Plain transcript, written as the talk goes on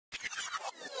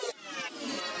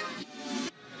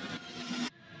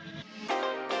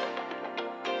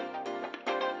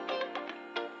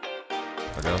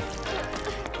Okay.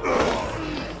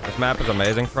 This map is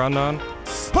amazing for unknown.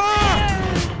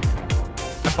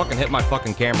 I fucking hit my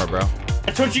fucking camera, bro.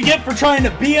 That's what you get for trying to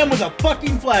BM with a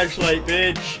fucking flashlight,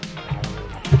 bitch.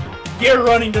 Gear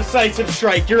running decisive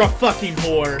strike. You're a fucking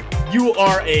whore. You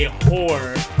are a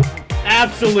whore.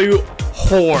 Absolute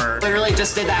whore. Literally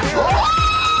just did that.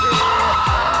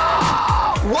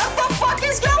 What the fuck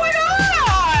is going on?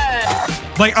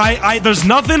 Like, there's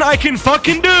nothing I can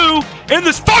fucking do in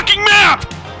this fucking map!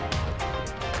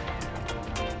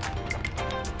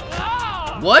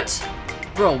 What?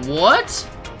 Bro, what?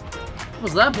 What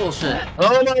was that bullshit?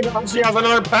 Oh my god, she has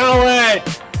another pallet!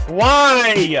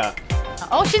 Why?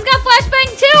 Oh, she's got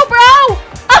flashbang too, bro!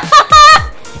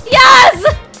 Yes!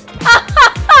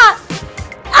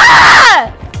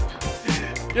 Ah!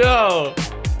 Yo!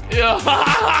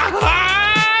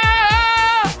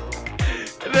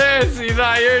 Nancy,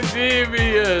 now you're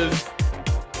devious!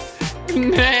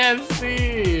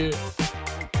 Nancy!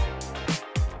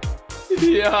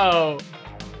 Yo!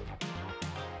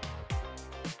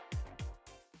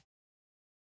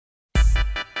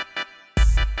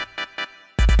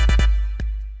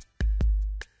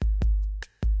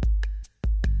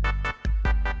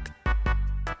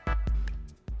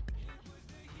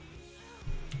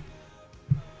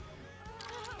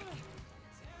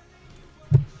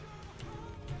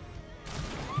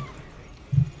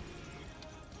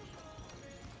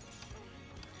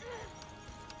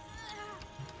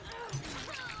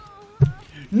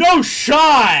 No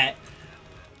shot!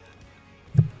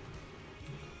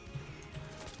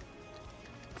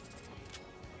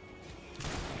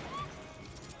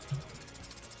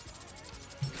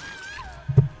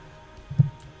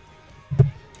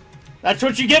 That's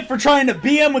what you get for trying to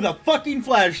BM with a fucking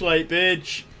flashlight,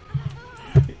 bitch.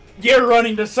 Gear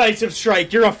running decisive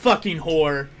strike. You're a fucking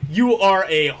whore. You are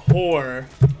a whore.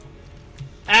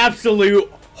 Absolute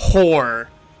whore.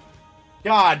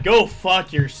 God, go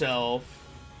fuck yourself.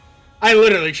 I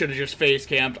literally should have just face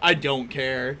camped. I don't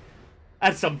care.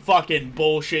 That's some fucking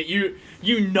bullshit. You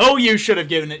know you should have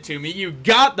given it to me. You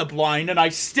got the blind and I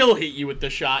still hit you with the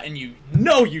shot and you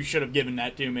know you should have given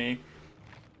that to me.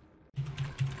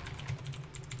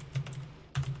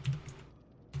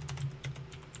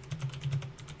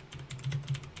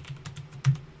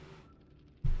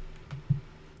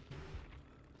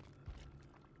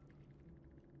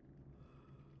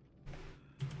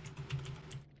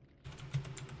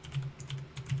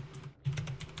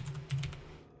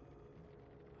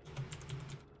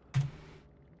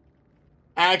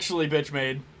 Actually, bitch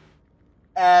made.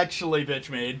 Actually, bitch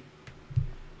made.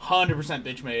 100%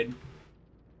 bitch made.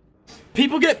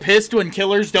 People get pissed when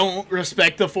killers don't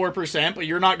respect the 4%, but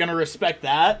you're not gonna respect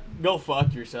that? Go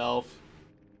fuck yourself.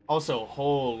 Also,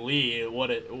 holy,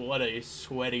 what a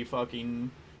sweaty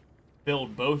fucking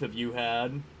build both of you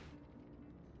had.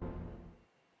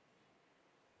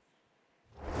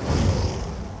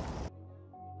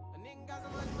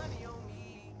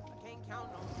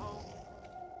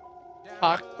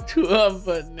 Talk to her,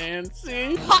 but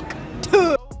Nancy. Talk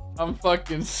to. I'm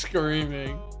fucking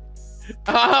screaming.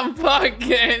 I'm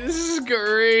fucking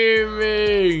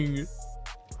screaming.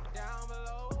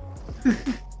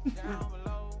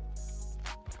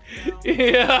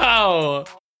 Yo.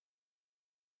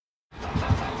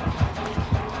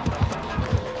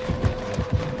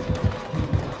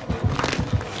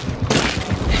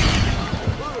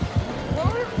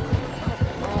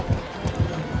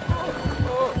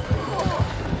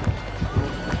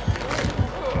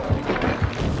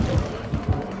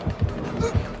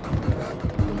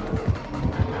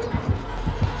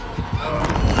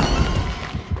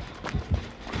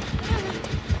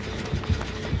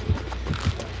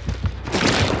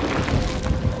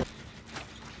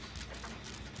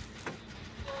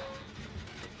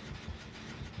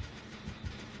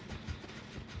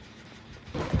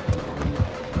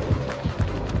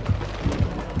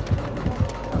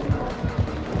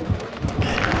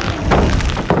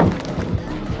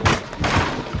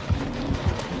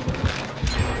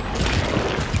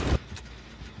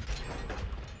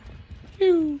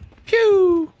 Pew,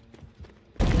 pew.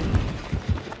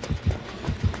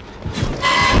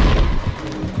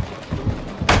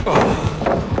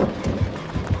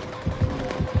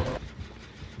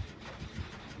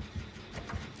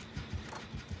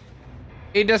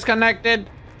 He disconnected.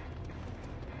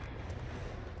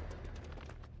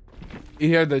 You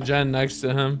hear the gen next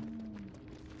to him.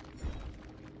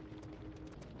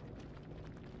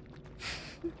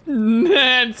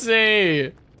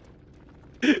 Nancy!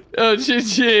 Yo,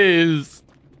 GG's.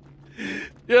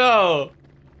 Yo.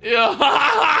 Yo.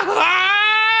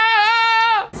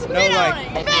 Spit on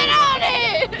it! Spit on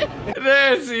it!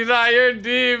 Nancy, not you're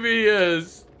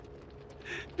devious.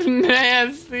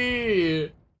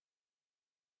 Nancy.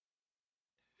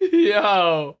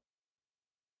 Yo.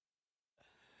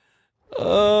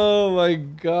 Oh my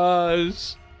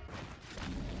gosh.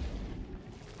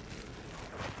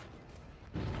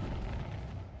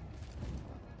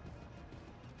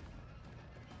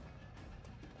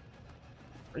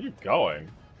 Where are you going?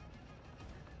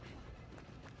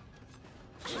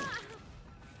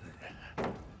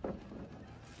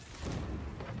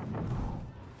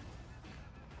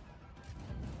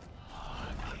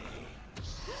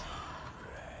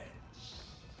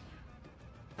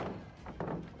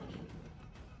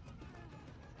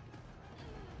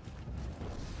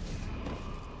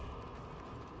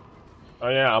 Oh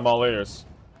yeah, I'm all ears.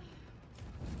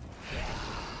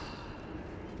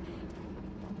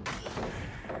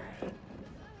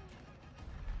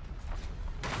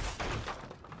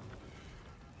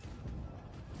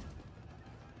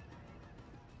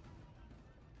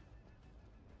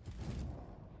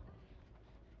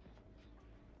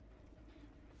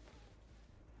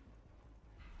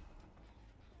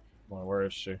 Well, where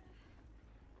is she?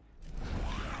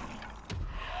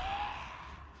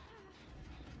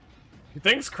 She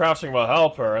thinks crouching will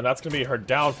help her, and that's gonna be her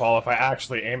downfall if I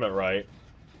actually aim it right.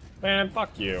 Man,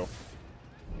 fuck you.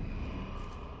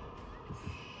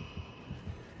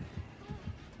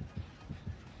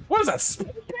 What is that,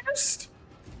 speed burst?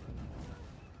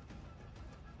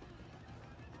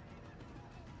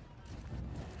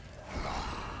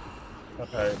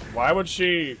 Okay, why would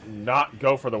she not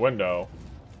go for the window?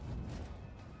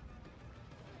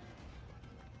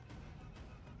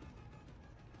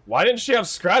 Why didn't she have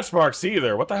scratch marks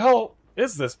either? What the hell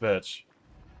is this bitch?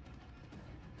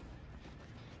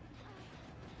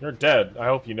 You're dead. I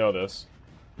hope you know this.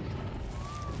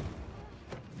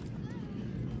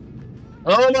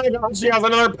 Oh my god, she has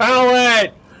another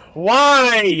pallet!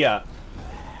 Why?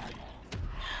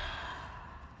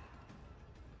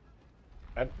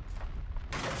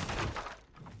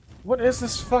 What is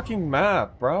this fucking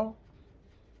map, bro?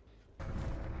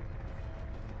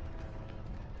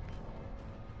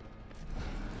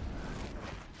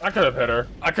 I could have hit her.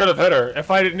 I could have hit her. If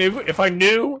I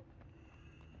knew...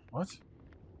 What?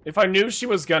 If I knew she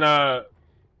was gonna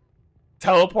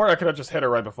teleport, I could have just hit her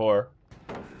right before.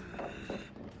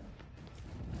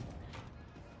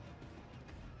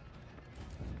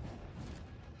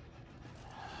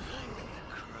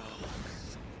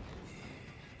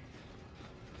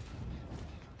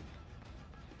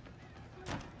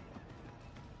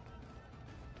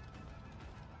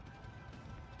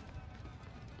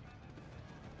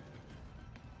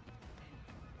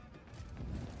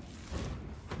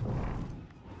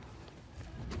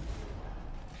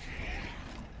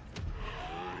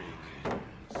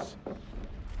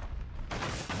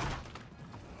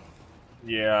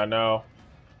 Yeah, I know.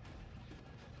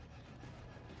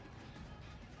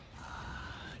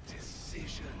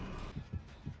 Decision.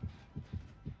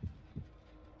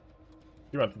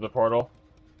 You went through the portal.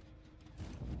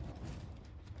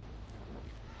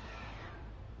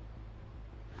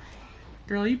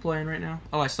 Girl, are you playing right now?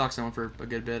 Oh, I stalked someone for a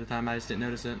good bit of time. I just didn't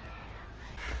notice it.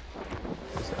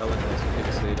 This element is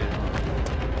fixated on.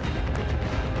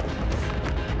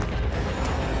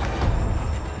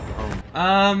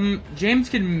 James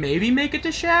can maybe make it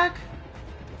to Shack?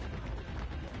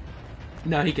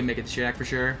 No, he can make it to Shack for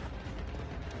sure.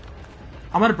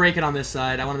 I'm gonna break it on this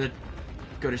side. I want him to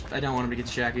go to... I don't want him to get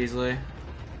to Shack easily.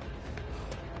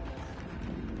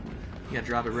 You gotta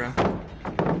drop it, bro.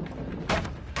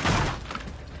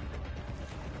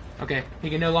 Okay, he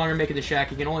can no longer make it to Shack.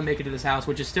 He can only make it to this house,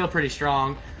 which is still pretty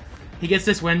strong. He gets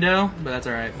this window, but that's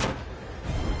alright.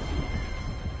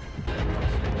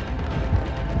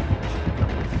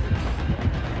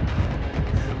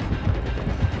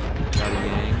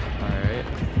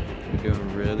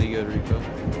 Really good, Rico.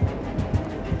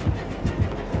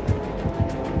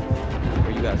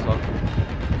 Where you got soccer?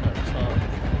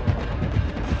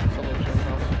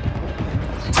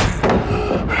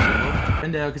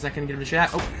 Window, because I couldn't get him to Shack.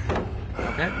 Oh,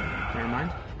 okay. Never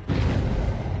mind.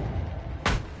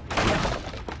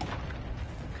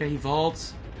 Okay, he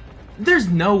vaults. There's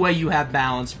no way you have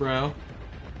balance, bro.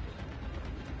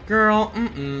 Girl,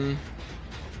 This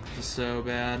is so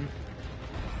bad.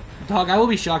 Dog, I will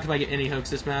be shocked if I get any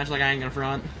hooks this match. Like, I ain't gonna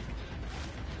front.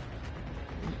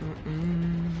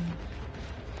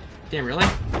 Damn, really?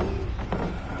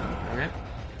 Okay.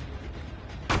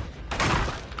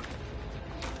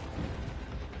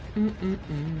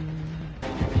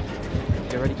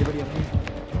 Get ready, get ready.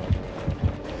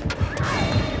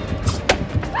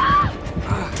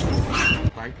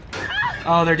 Bye.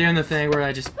 Oh, they're doing the thing where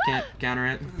I just can't counter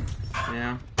it.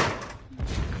 Yeah.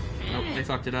 Nope, they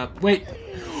fucked it up. Wait!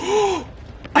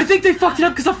 I think they fucked it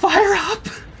up because of Fire Up!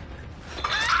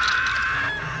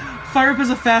 Fire Up is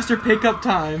a faster pickup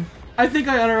time. I think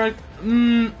I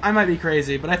I might be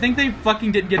crazy, but I think they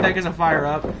fucking didn't get that because of Fire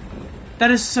Up.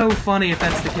 That is so funny if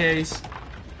that's the case.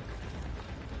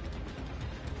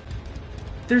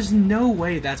 There's no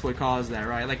way that's what caused that,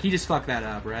 right? Like, he just fucked that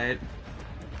up, right?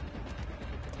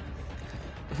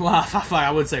 Well,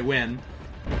 I would say win.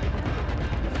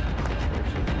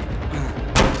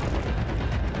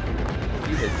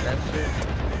 You hit that shit.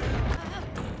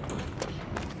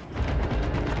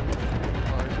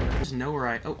 There's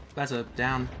nowhere oh, that's a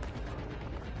down.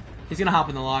 He's gonna hop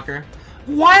in the locker.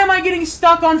 Why am I getting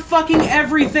stuck on fucking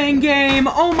everything, game?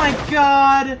 Oh my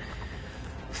god.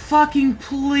 Fucking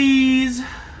please.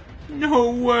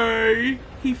 No way.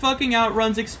 He fucking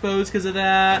outruns exposed because of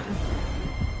that.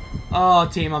 Oh,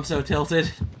 team, I'm so tilted.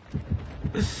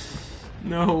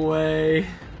 No way.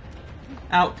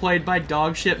 Outplayed by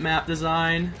dogshit map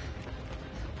design.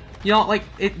 Y'all, like,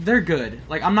 they're good.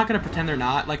 Like, I'm not gonna pretend they're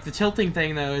not. Like, the tilting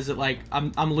thing, though, is that, like,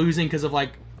 I'm losing because of,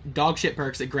 like, dogshit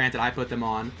perks that, granted, I put them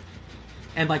on.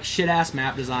 And, like, shit-ass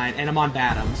map design, and I'm on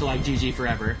Batum, so, like, GG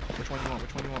forever. Which one you want?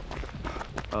 Which one you want?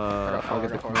 I'll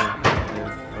get the corner.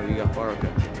 Yeah. Oh, you got far, okay.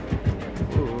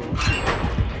 Ooh.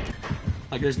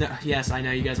 Like, there's no... Yes, I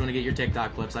know you guys want to get your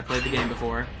TikTok clips. I played the game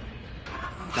before.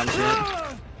 That was it.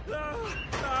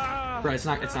 Bro, it's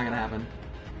not gonna happen.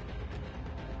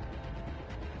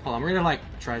 Hold on, we're gonna, like,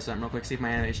 try something real quick, see if my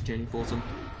animation changing fools him.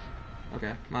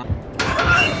 Okay, well...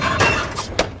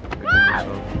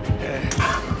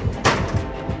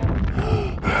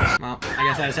 Well, I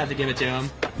guess I just have to give it to him.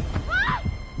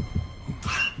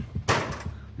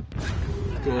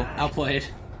 Cool, outplayed.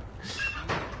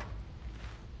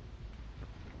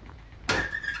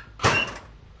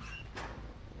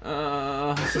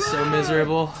 This is so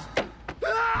miserable.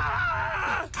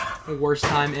 The worst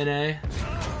time in A.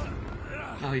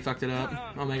 Oh, he fucked it up.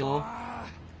 I'll make a little.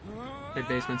 Big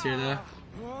basement's here, though.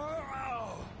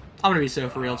 I'm gonna be so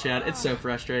for real, Chad. It's so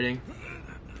frustrating.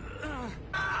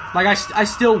 Like, I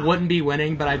still wouldn't be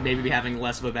winning, but I'd maybe be having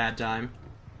less of a bad time.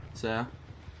 So.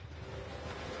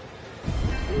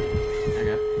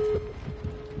 Okay.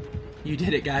 You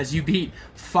did it, guys. You beat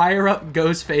Fire Up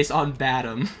Ghostface on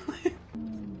Batum.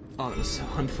 Oh, that was so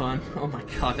unfun. Oh my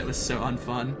god, that was so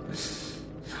unfun.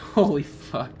 Holy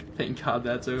fuck. Thank god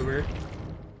that's over.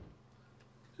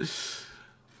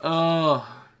 Oh.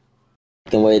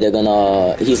 The way they're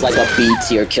gonna... He's like a B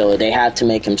tier killer. They have to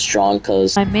make him strong,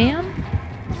 cause... My man?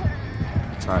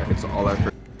 It's alright, it's all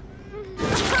effort.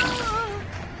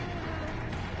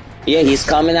 Yeah, he's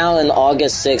coming out on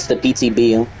August 6th, the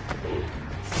PTB.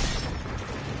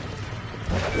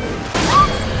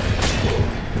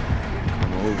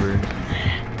 Come over.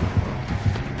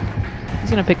 He's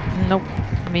gonna pick. Nope.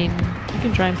 I mean, you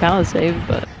can try and pallet save,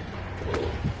 but.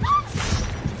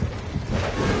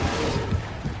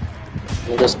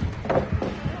 Just...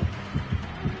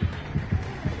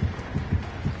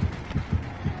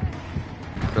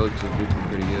 Acrylix is doing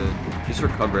pretty good. Just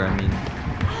recover, I mean.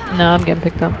 No, I'm getting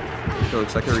picked up. It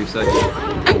looks like a reset.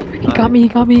 He got me, he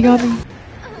got me, he got me.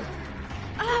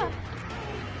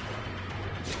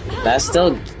 That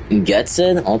still gets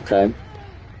it? Okay.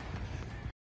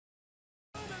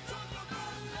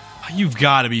 You've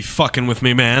got to be fucking with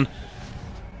me, man.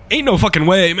 Ain't no fucking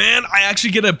way, man. I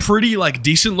actually get a pretty, like,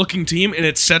 decent looking team, and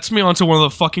it sets me onto one of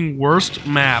the fucking worst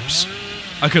maps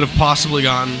I could have possibly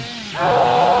gotten.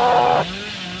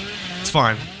 It's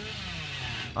fine.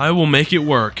 I will make it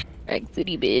work. Rag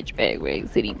City, bitch. Rag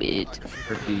City, bitch.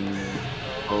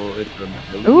 Oh, it's a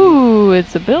Billy. Ooh,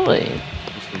 it's a Billy.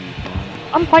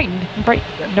 I'm frightened. I'm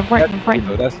frightened. I'm frightened. I'm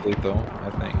frightened. That's lethal, I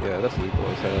think. Yeah, that's lethal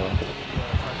as hell.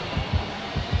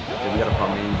 Yeah, we gotta pop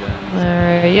main gen.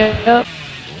 Alright, yep.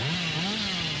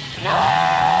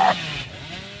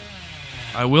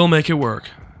 I will make it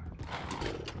work.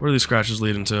 Where are these scratches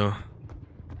leading to?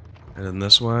 Heading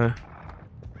this way.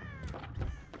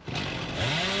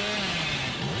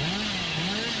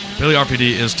 Billy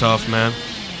RPD is tough, man.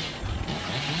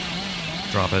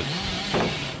 Drop it.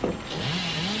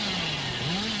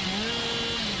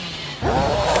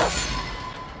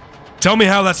 Tell me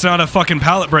how that's not a fucking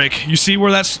pallet break. You see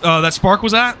where that's that spark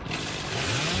was at?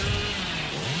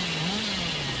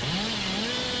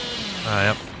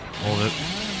 Yep. Hold it.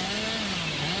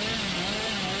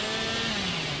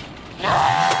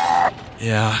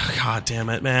 Yeah, god damn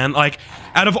it, man. Like,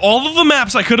 out of all of the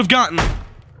maps I could have gotten,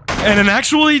 and an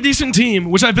actually decent team,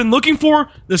 which I've been looking for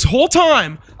this whole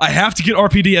time, I have to get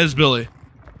RPD as Billy.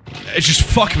 It's just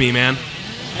fuck me, man.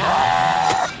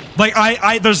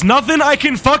 Like, there's nothing I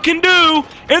can fucking do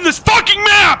in this fucking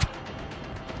map!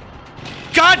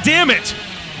 God damn it!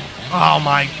 Oh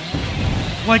my...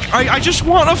 Like, I just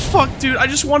want a dude, I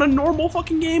just want a normal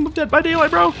fucking game of Dead by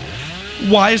Daylight, bro.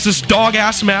 Why is this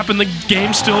dog-ass map in the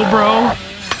game still, bro?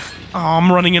 Oh,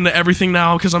 I'm running into everything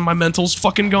now because my mental's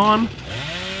fucking gone.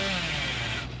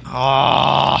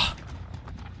 Ah.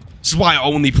 This is why I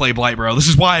only play Blight, bro. This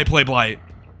is why I play Blight.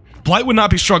 Blight would not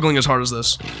be struggling as hard as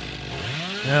this.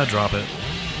 Yeah, drop it.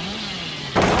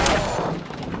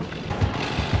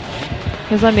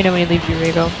 Just let me know when he leaves you,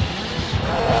 Rigo.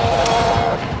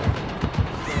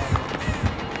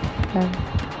 Okay.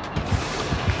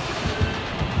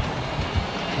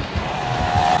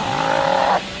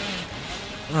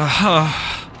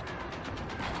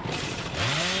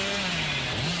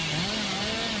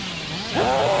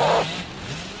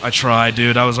 I tried,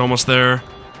 dude. I was almost there.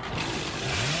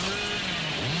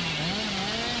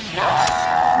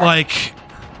 Like...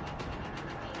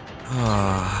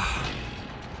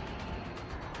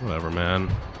 Whatever, man.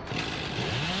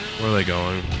 Where are they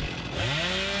going?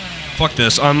 Fuck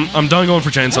this. I'm done going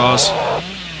for chainsaws.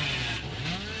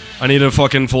 I need a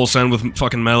fucking full send with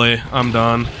fucking melee. I'm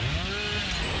done.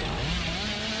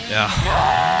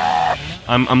 Yeah.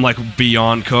 I'm like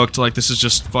beyond cooked. Like, this is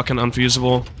just fucking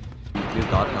unfeasible. You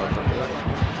got help.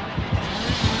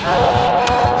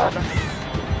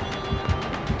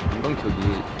 I'm going to be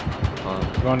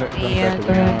Going to Yeah, go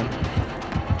ahead.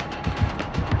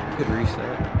 You could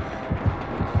reset.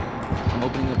 I'm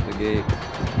opening up the gate.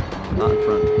 Not in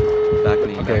front. Back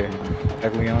me. Okay.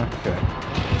 Back Leon. Okay.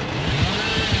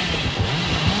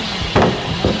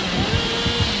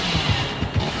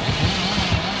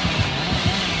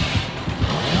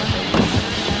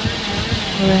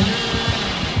 Okay.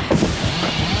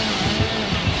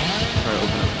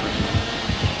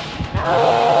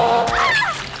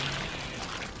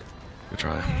 Good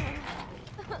try.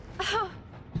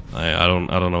 I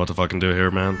don't know what to fucking do here,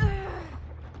 man.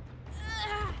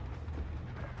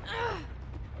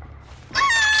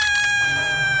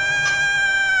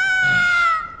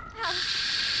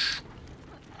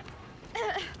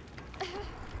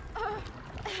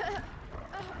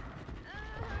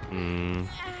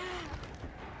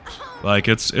 Like,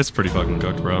 it's pretty fucking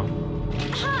cooked, bro.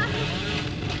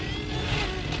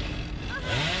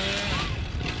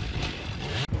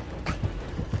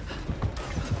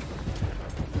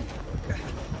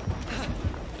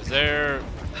 Is there...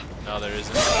 No, there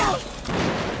isn't.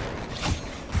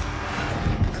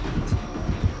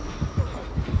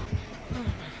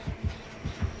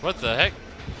 What the heck?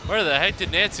 Where the heck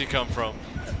did Nancy come from?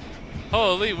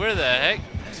 Holy, where the heck?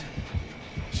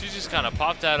 She just kind of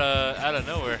popped out of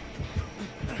nowhere.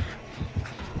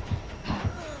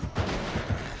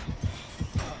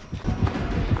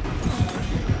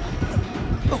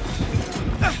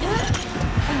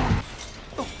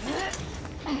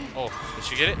 Oh, did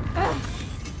she get it?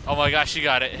 Oh my gosh, she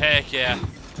got it. Heck yeah.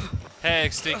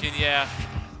 Heck stinking yeah.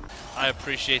 I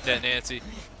appreciate that, Nancy.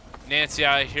 Nancy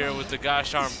out here with the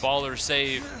gosh darn baller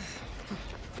save.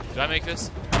 Did I make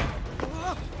this?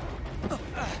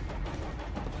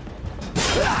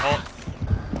 Oh.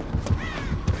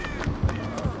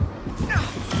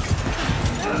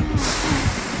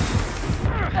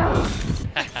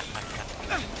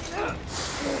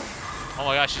 Oh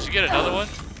my gosh, did she get another one?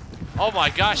 Oh my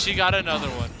gosh, she got another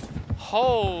one.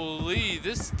 Holy,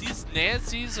 these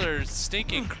Nancys are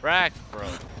stinking cracked, bro.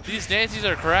 These Nancys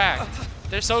are cracked.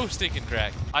 They're so stinking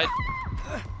cracked.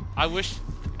 I wish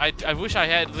I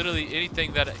had literally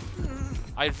anything that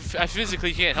I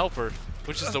physically can't help her,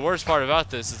 which is the worst part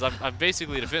about this, is I'm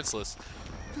basically defenseless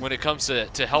when it comes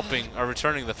to helping or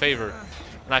returning the favor.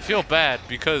 And I feel bad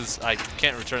because I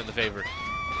can't return the favor.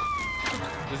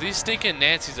 But these stinking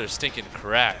Nancys are stinking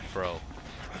cracked, bro.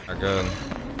 They're good.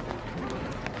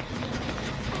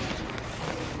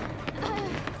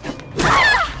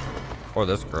 Or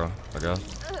this girl, I guess.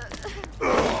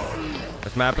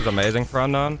 This map is amazing for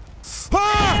unknown.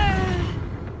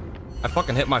 I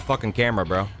fucking hit my fucking camera,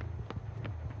 bro.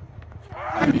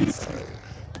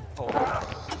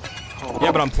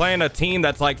 Yeah, but I'm playing a team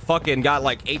that's like fucking got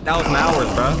like 8,000 hours,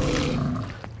 bro.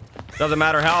 Doesn't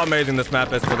matter how amazing this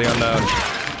map is for the unknown.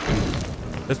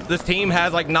 This team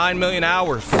has like 9 million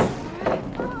hours.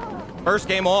 First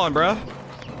game on, bro.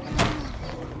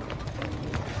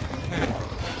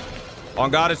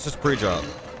 On God, it's just pre-drop.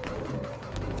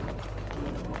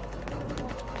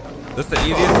 This is the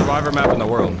easiest survivor map in the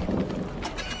world.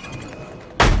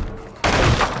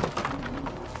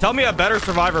 Tell me a better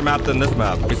survivor map than this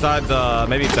map. Besides,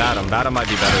 maybe Batum. Batum might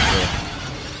be better too.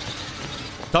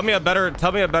 Tell me a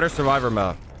better survivor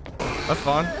map. That's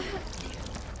fine.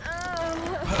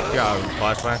 You got a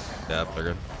flashbang? Yeah, I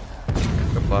figured.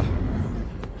 Good play.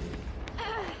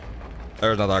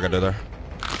 There's nothing I can do there.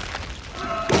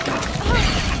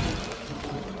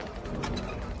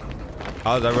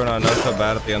 How is everyone I know so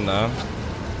bad at the end though?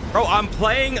 Bro, I'm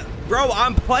playing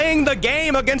the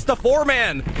game against the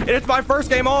 4-man. And it's my first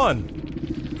game on.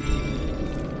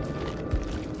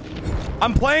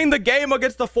 I'm playing the game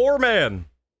against the 4-man.